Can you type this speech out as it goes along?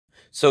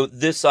So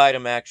this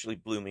item actually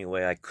blew me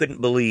away. I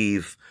couldn't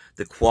believe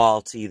the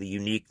quality, the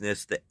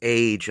uniqueness, the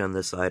age on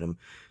this item.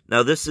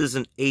 Now, this is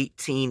an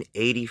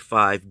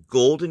 1885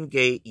 Golden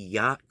Gate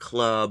Yacht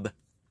Club.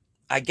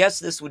 I guess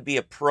this would be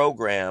a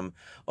program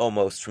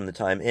almost from the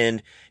time.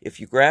 And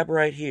if you grab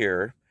right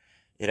here,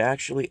 it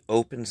actually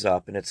opens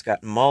up and it's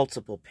got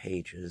multiple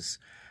pages.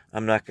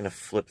 I'm not going to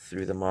flip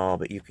through them all,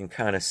 but you can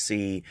kind of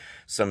see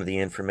some of the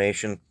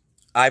information.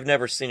 I've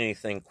never seen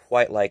anything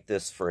quite like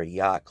this for a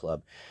yacht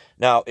club.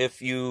 Now,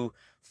 if you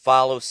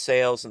follow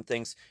sales and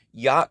things,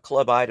 yacht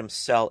club items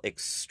sell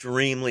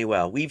extremely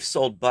well. We've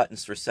sold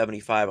buttons for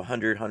 75,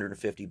 100,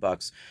 150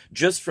 bucks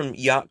just from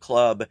yacht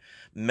club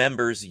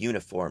members'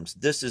 uniforms.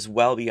 This is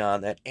well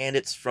beyond that, and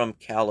it's from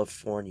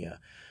California.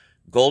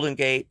 Golden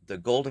Gate, the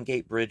Golden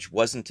Gate Bridge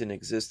wasn't in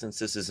existence.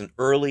 This is an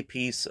early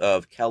piece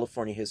of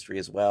California history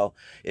as well.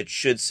 It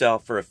should sell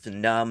for a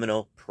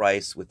phenomenal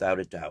price without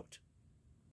a doubt.